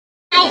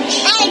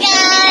Hi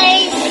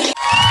guys.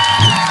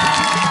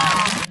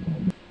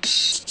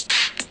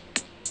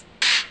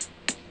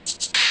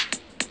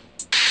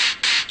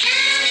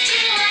 Count to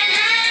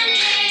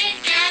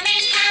 100, come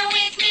and count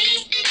with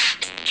me.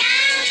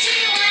 Count to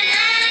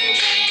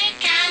 100,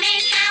 come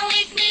and count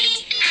with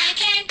me. I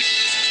can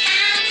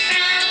count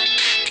from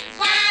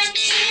 1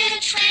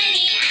 to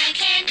 20. I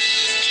can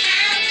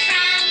count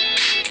from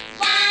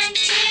 1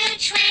 to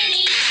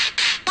 20.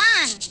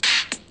 1,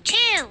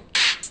 2,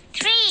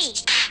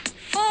 3,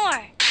 4,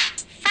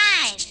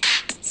 5,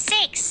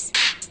 6,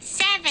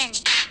 7,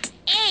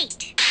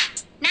 8,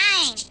 9,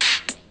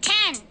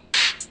 10,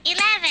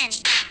 11,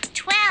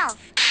 12,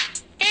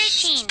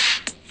 13,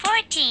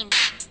 14,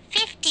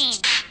 15,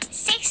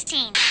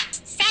 16,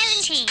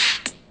 17,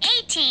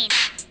 18,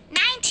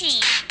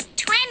 19,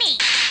 20.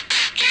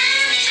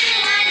 Count to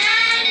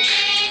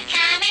 100,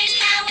 come and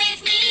count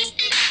with me.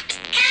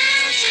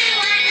 Count to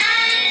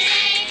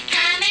 100,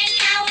 come and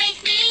count with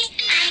me.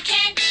 I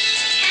can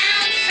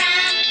count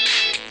from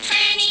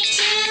 20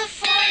 to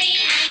 40.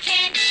 I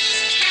can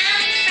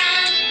count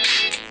from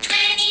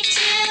 20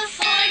 to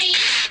 40.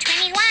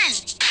 21,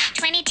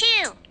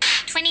 22,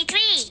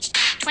 23,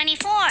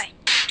 24,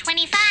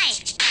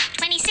 25,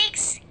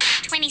 26,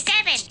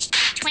 27,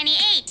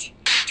 28,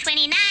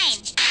 29,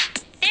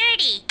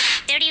 30,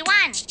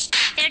 31,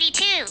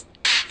 32,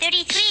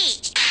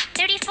 33,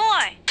 34,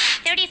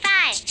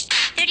 35,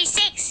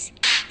 36,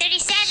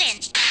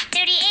 37,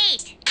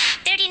 38,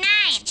 39,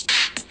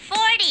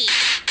 40.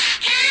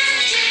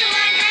 Count to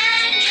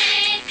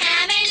 100,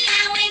 come and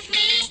count with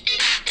me.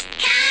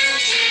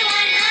 Count to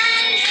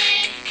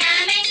 100,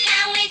 come and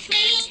count with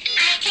me.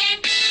 I can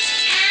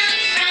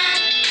count from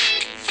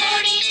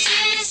 40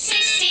 to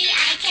 60.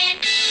 I can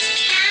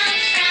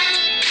count from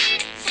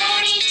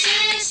 40 to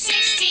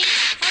 60.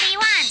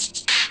 41,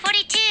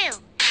 42,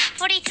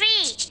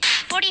 43,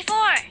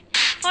 44,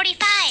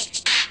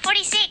 45,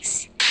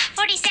 46,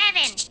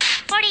 47,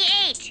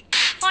 48,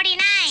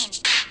 49,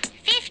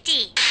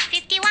 50,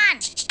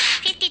 51,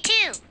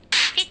 52,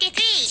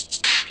 53,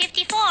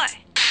 54,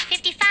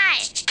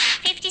 55,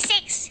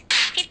 56,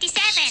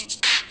 57,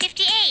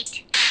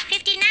 58,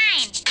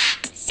 59,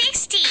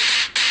 60.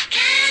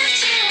 Count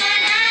to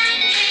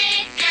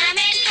 100, come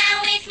and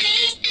count with me.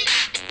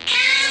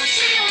 Count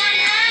to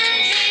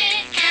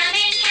 100, come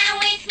and count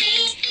with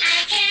me.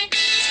 I can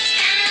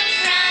count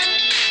from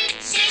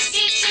 60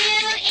 to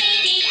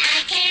 80.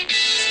 I can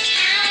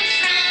count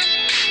from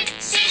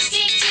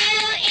 60 to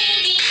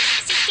 80.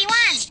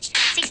 61,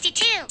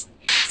 62,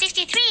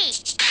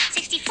 63,